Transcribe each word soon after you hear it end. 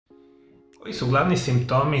Koji su glavni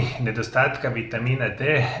simptomi nedostatka vitamina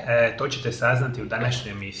D, to ćete saznati u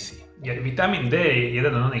današnjoj emisiji. Jer vitamin D je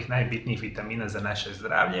jedan od onih najbitnijih vitamina za naše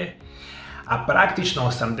zdravlje, a praktično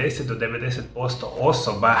 80 do 90%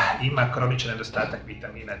 osoba ima kroničan nedostatak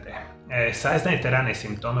vitamina D. Saznajte rane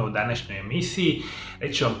simptome u današnjoj emisiji,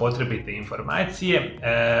 reći vam potrebite informacije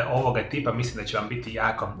ovoga tipa, mislim da će vam biti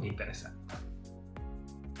jako interesantno.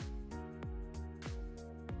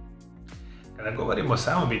 Kada govorimo o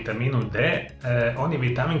samom vitaminu D, on je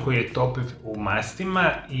vitamin koji je topiv u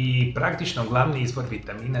mastima i praktično glavni izvor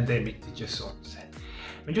vitamina D biti će sunce.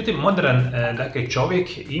 Međutim, modern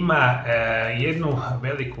čovjek ima jednu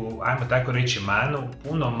veliku, ajmo tako reći, manu,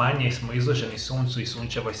 puno manje smo izloženi suncu i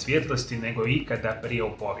sunčevoj svjetlosti nego ikada prije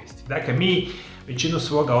u povijesti. Dakle, mi većinu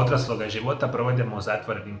svoga odrasloga života provedemo u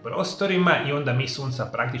zatvorenim prostorima i onda mi sunca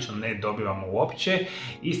praktično ne dobivamo uopće.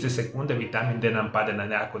 Iste sekunde vitamin D nam pada na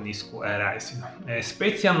jako nisku razinu.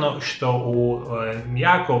 Specijalno što u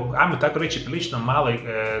jako, ajmo tako reći, prilično maloj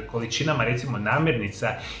količinama, recimo namirnica,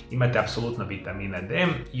 imate apsolutno vitamina D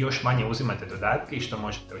i još manje uzimate dodatke i što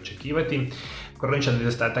možete očekivati, kroničan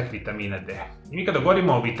nedostatak vitamina D. I mi kada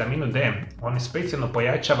govorimo o vitaminu D, on specijalno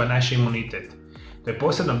pojačava naš imunitet. To je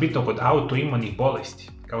posebno bitno kod autoimunih bolesti,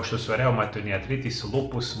 kao što su reumatoidni artritis,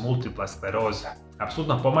 lupus, multipla skleroza.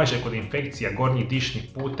 Apsolutno pomaže kod infekcija gornjih dišnih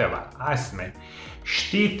puteva, astme,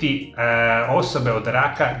 štiti osobe od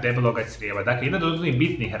raka debeloga crijeva. Dakle, jedan od onih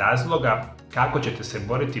bitnih razloga kako ćete se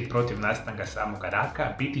boriti protiv nastanka samoga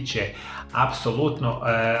raka biti će apsolutno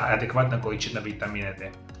adekvatna količina vitamina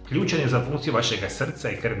D. Ključan je za funkciju vašega srca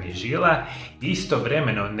i krvnih žila,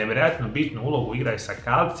 istovremeno nevjerojatno bitnu ulogu igraju sa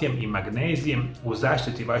kalcijem i magnezijem u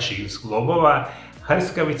zaštiti vaših zglobova,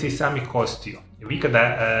 hrskavice i samih kostiju. Vi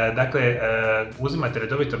kada uzimate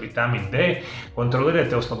redovito vitamin D,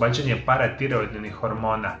 kontrolirate oslobađanje paratiroidnih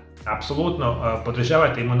hormona. Apsolutno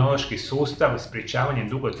podržavate imunološki sustav sprječavanjem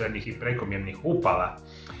dugotrajnih i prekomjernih upala.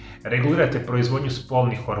 Regulirate proizvodnju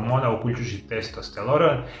spolnih hormona uključujući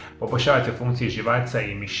testosteron, poboljšavate funkcije živaca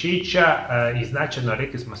i mišića i značajno,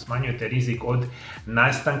 rekli smo, smanjujete rizik od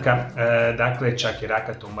nastanka, čak i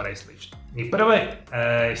raka, tumora i sl. I prvi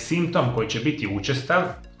simptom koji će biti učestal,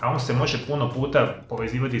 a on se može puno puta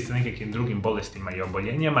povezivati sa nekakvim drugim bolestima i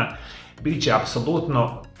oboljenjama, bit će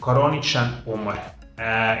apsolutno kroničan umor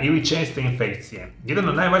ili česte infekcije. Jedan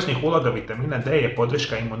od najvažnijih uloga vitamina D je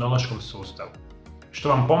podrška imunološkom sustavu, što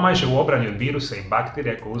vam pomaže u obrani od virusa i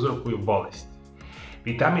bakterija koje uzrokuju bolesti.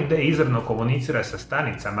 Vitamin D izravno komunicira sa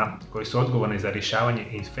stanicama koje su odgovorne za rješavanje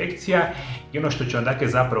infekcija i ono što ću vam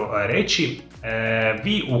zapravo reći,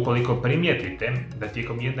 vi ukoliko primijetite da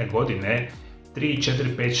tijekom jedne godine 3,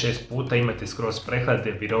 4, 5, 6 puta imate skroz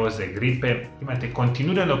prehlade, viroze, gripe, imate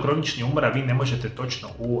kontinuirano kronični umor, a vi ne možete točno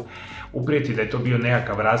uprijeti da je to bio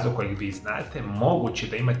nekakav razlog kojeg vi znate, moguće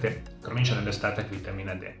da imate kroničan nedostatak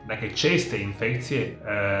vitamina D. Dakle, česte infekcije,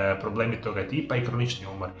 problemi toga tipa i kronični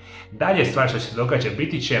umor. Dalje stvar što se događa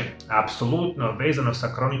biti će apsolutno vezano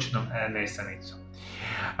sa kroničnom nesanicom.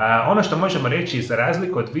 Ono što možemo reći, za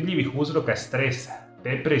razliku od vidljivih uzroka stresa,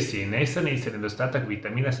 depresije i nesanice, nedostatak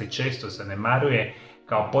vitamina se često zanemaruje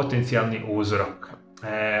kao potencijalni uzrok.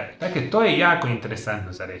 Dakle, to je jako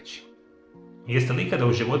interesantno za reći. Jeste li ikada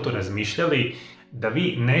u životu razmišljali da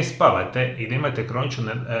vi ne spavate i da imate kroničnu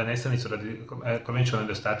nesanicu radi kroničnog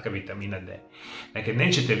nedostatka vitamina D? Dakle,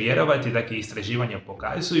 nećete vjerovati, istraživanja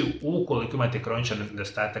pokazuju, ukoliko imate kroničan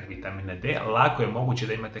nedostatak vitamina D, lako je moguće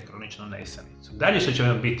da imate kroničnu nesanicu. Dalje što će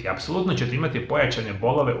vam biti, apsolutno ćete imati pojačane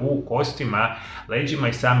bolove u kostima, leđima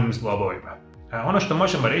i samim zglobovima. Ono što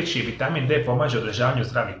možemo reći, vitamin D pomaže održavanju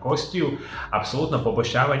zdravih kostiju, apsolutno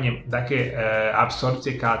poboljšavanjem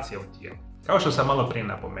apsorpcije kalcija u tijelu. Kao što sam malo prije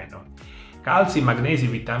napomenuo, kalcij, magnezij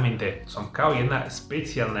i vitamin D su kao jedna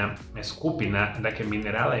specijalna skupina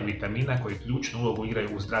minerala i vitamina koji ključnu ulogu igraju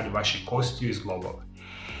u zdravlju vaših kostiju i zglobova.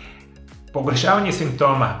 Pogoršavanje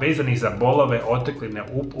simptoma vezanih za bolove, otekline,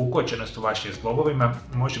 ukočenost u vašim zglobovima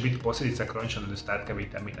može biti posljedica kroničnog nedostatka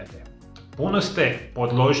vitamina D. Puno ste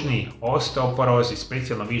podložniji osteoporozi,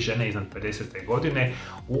 specijalno vi žene iznad 50. godine,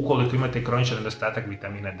 ukoliko imate kroničan nedostatak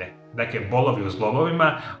vitamina D. Dakle, bolovi u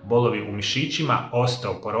zglobovima, bolovi u mišićima,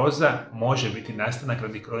 osteoporoza može biti nastanak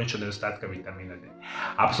radi kroničnog nedostatka vitamina D.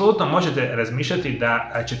 Apsolutno možete razmišljati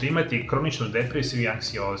da ćete imati kroničnu depresiju i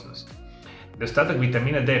anksioznost. Nedostatak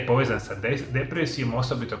vitamina D je povezan sa depresijom,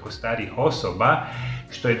 osobito kod starijih osoba,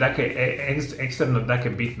 što je ekstremno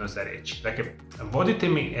bitno za reći. Dakle, vodite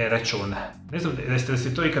mi računa, ne znam da ste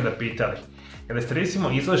se to ikada pitali, kada ste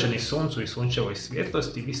recimo izloženi suncu i sunčevoj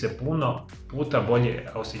svjetlosti, vi se puno puta bolje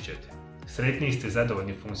osjećate. sretniji ste,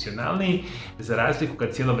 zadovoljni, funkcionalniji, za razliku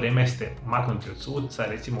kad cijelo vrijeme ste maknuti od sunca,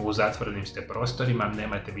 recimo u zatvorenim ste prostorima,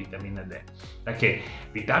 nemate vitamina D. Dakle,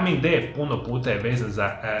 vitamin D puno puta je vezan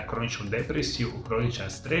za kroničnu depresiju, kroničan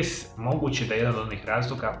stres, moguće da jedan od onih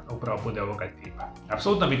razloga upravo bude ovoga tipa.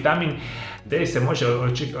 Apsolutno vitamin D se može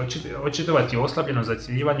očitovati oslabljeno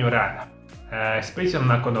zacjeljivanju rana. Specijalno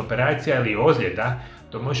nakon operacija ili ozljeda,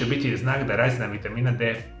 to može biti znak da razina vitamina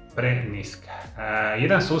D preniska.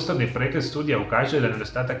 Jedan sustavni pregled studija ukazuje da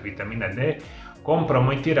nedostatak vitamina D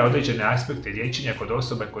kompromitira određene aspekte liječenja kod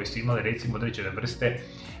osoba koje su imale recimo određene vrste,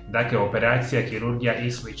 dakle operacija, kirurgija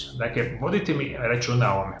i sl. Dakle, vodite mi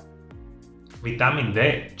računa o ovome. Vitamin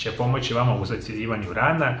D će pomoći vama u zacjeljivanju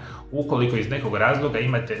rana ukoliko iz nekog razloga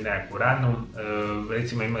imate nekakvu ranu,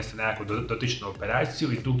 recimo imali ste nekakvu dotičnu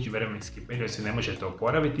operaciju i dugi vremenski period se ne možete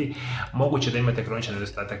oporaviti, moguće da imate kroničan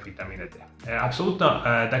nedostatak vitamina D. Apsolutno,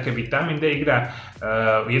 dakle, vitamin D igra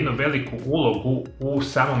jednu veliku ulogu u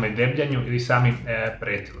samome debljanju ili samim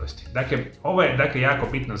pretilosti. Dakle, ovo je jako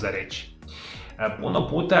bitno za reći. Puno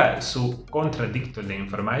puta su kontradiktorne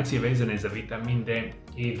informacije vezane za vitamin D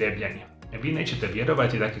i debljanje. Vi nećete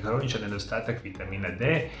vjerovati da kroničan nedostatak vitamina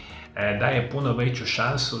D daje puno veću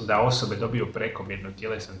šansu da osobe dobiju prekomjernu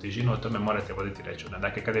tjelesnu težinu, o tome morate voditi računa.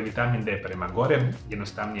 Dakle, kada je vitamin D prema gore,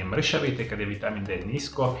 jednostavnije mršavite, kada je vitamin D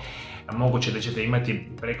nisko, moguće da ćete imati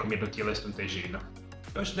prekomjernu tjelesnu težinu.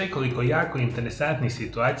 Još nekoliko jako interesantnih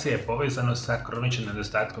situacija je povezano sa kroničnim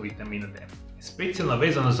nedostatkom vitamina D, specijalno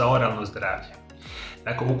vezano za oralno zdravlje.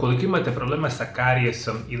 Dakle, ukoliko imate problema sa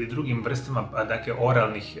karijesom ili drugim vrstama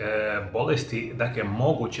oralnih bolesti,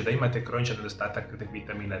 moguće da imate kroničan nedostatak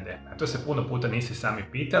vitamina D. A to se puno puta niste sami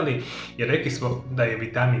pitali, jer rekli smo da je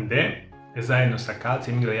vitamin D zajedno sa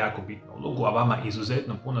kalcijem igra jako bitnu ulogu, a vama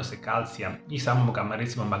izuzetno puno se kalcija i samog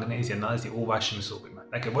recimo magnezija nalazi u vašim zubima.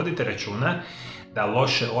 Dakle, vodite računa da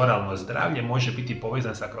loše oralno zdravlje može biti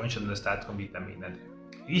povezano sa kroničnim nedostatkom vitamina D.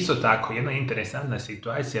 Isto tako, jedna interesantna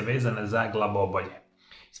situacija vezana za glavobolje.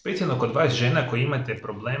 Specijalno kod vas žena koji imate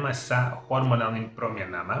problema sa hormonalnim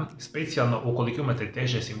promjenama, specijalno ukoliko imate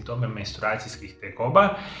teže simptome menstruacijskih tegoba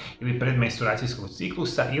ili predmenstruacijskog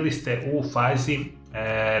ciklusa ili ste u fazi,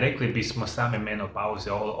 rekli bismo, same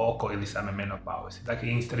menopauze, oko ili same menopauze. Dakle,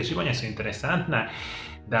 istraživanja su interesantna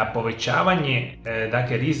da povećavanje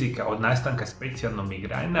rizika od nastanka specijalno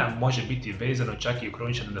migrana može biti vezano čak i u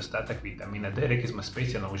kroničan nedostatak vitamina D, rekli smo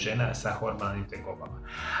specijalno u žena sa hormonalnim tegobama.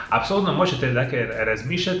 Apsolutno možete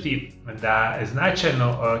razmišljati da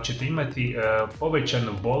značajno ćete imati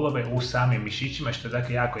povećanu bolove u samim mišićima, što je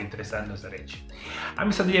jako interesantno za reći. A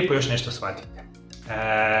mi sad lijepo još nešto shvatite.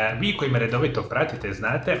 Vi koji me redovito pratite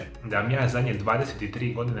znate da vam ja zadnje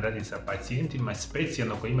 23 godine radim sa pacijentima,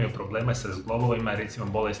 specijalno koji imaju problema sa zglobovima, recimo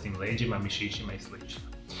bolesnim leđima, mišićima i sl.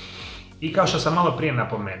 I kao što sam malo prije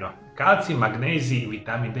napomenuo, kalcij, magnezij i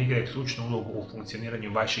vitamin D igraju ključnu ulogu u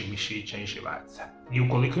funkcioniranju vaših mišića i živaca. I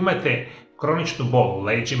ukoliko imate kroničnu bol u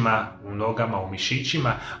leđima, u nogama, u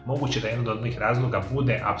mišićima, moguće da jedan od njih razloga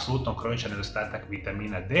bude apsolutno kroničan nedostatak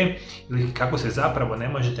vitamina D ili kako se zapravo ne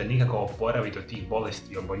možete nikako oporaviti od tih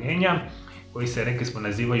bolesti i oboljenja koji se, rekli smo,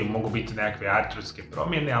 nazivaju, mogu biti nekakve artrotske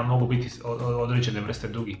promjene, ali mogu biti određene vrste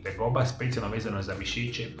drugih tegoba, specijalno vezano za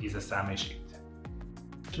mišiće i za same živce.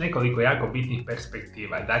 Nekoliko jako bitnih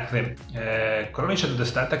perspektiva. Dakle, kroničan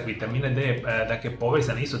nedostatak vitamina D je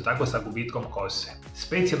povezan isto tako sa gubitkom kose.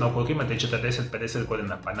 Specijalno ukoliko imate 40-50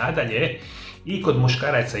 godina pa nadalje, i kod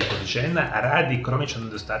muškaraca i kod žena radi kroničnog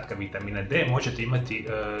nedostatka vitamina D možete imati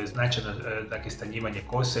značajno stanjivanje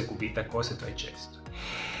kose, gubitak kose, to je često.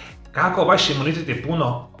 Kako vaš imunitet je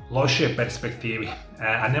puno lošije perspektivi,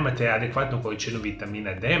 a nemate adekvatnu količinu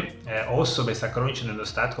vitamina D, osobe sa kroničnim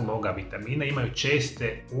nedostatkom ovoga vitamina imaju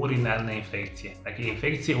česte urinarne infekcije. Dakle,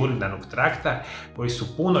 infekcije urinarnog trakta koji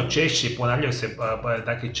su puno češće i ponavljaju se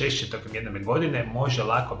češće tokom jedne godine, može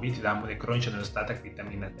lako biti da bude kroničan nedostatak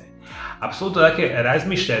vitamina D. Apsolutno,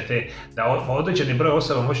 razmišljate da određeni broj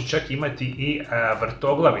osoba može čak imati i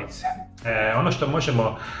vrtoglavice. Ono što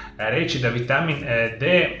možemo reći da vitamin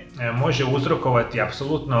D može uzrokovati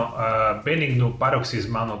apsolutno benignu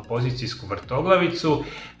paroksizmalnu pozicijsku vrtoglavicu,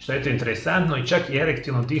 što je to interesantno, i čak i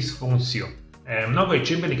erektilnu disfunkciju. Mnogo je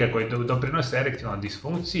čimbenika koji doprinose erektilnoj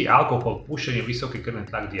disfunkciji, alkohol, pušenje, visoki krvni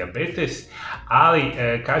tlak, dijabetes, ali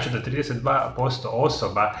kažu da 32%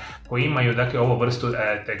 osoba koji imaju ovu vrstu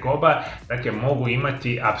tegoba mogu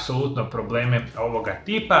imati apsolutno probleme ovoga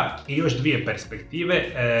tipa. I još dvije perspektive,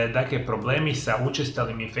 problemi sa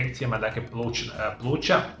učestalim infekcijama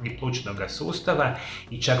pluća i plućnog sustava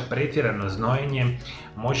i čak pretjerano znojenje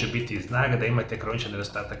može biti znak da imate kroničan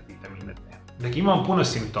nedostatak vitamina D. Dakle, imamo puno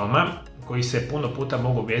simptoma koji se puno puta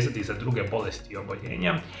mogu vezati za druge bolesti i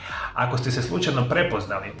oboljenja. Ako ste se slučajno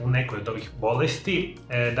prepoznali u nekoj od ovih bolesti,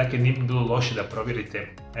 dakle nije bi bilo loše da provjerite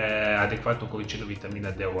adekvatnu količinu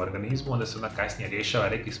vitamina D u organizmu, onda se ona kasnije rješava,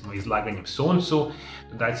 rekli smo, izlaganjem suncu,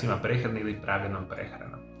 dodacima prehrane ili pravilnom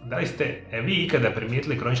prehranom. Da li ste vi ikada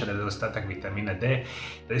primijetili kroničan nedostatak vitamina D?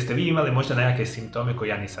 Da li ste vi imali možda nekakve simptome koje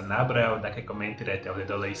ja nisam nabrojao? Dakle, komentirajte ovdje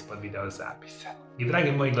dole ispod video zapisa. I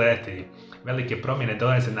dragi moji gledatelji, velike promjene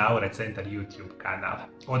dolaze na centar YouTube kanal.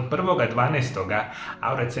 Od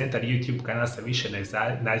 1.12. centar YouTube kanal se više ne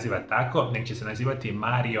naziva tako, nego će se nazivati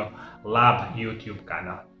MarioLab YouTube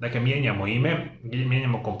kanal. Dakle, mijenjamo ime,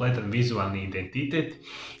 mijenjamo kompletan vizualni identitet,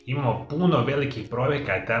 imamo puno velikih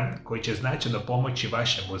projekata koji će značajno pomoći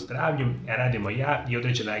vašemu zdravlju. Radimo ja i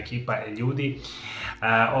određena ekipa ljudi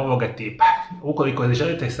ovoga tipa. Ukoliko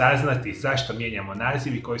želite saznati zašto mijenjamo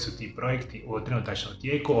naziv i koji su ti projekti u trenutačnom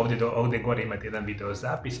tijeku, ovdje gore imate jedan video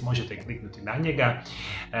zapis, možete kliknuti na njega,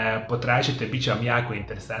 potražite, bit će vam jako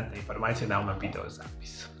interesantna informacija na ovom video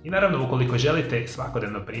zapisu. I naravno, ukoliko želite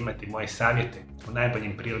svakodnevno primati moje savjete o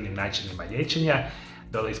najboljim prirodnim načinima liječenja,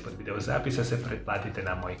 dole ispod video zapisa se pretplatite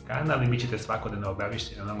na moj kanal i bit ćete svakodnevno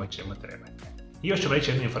obavješteni o onome čemu trebate. I još ću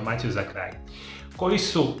reći jednu informaciju za kraj. Koji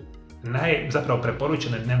su zapravo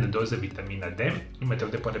preporučene dnevne doze vitamina D? Imate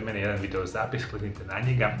ovdje pored mene jedan video zapis, kliknite na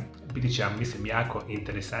njega. Biti će vam, mislim, jako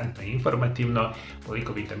interesantno i informativno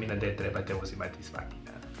koliko vitamina D trebate uzimati svaki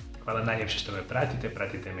dan. Hvala najljepše što me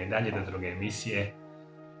pratite me i dalje do druge emisije.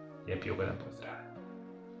 Lijep i ugodan pozdrav!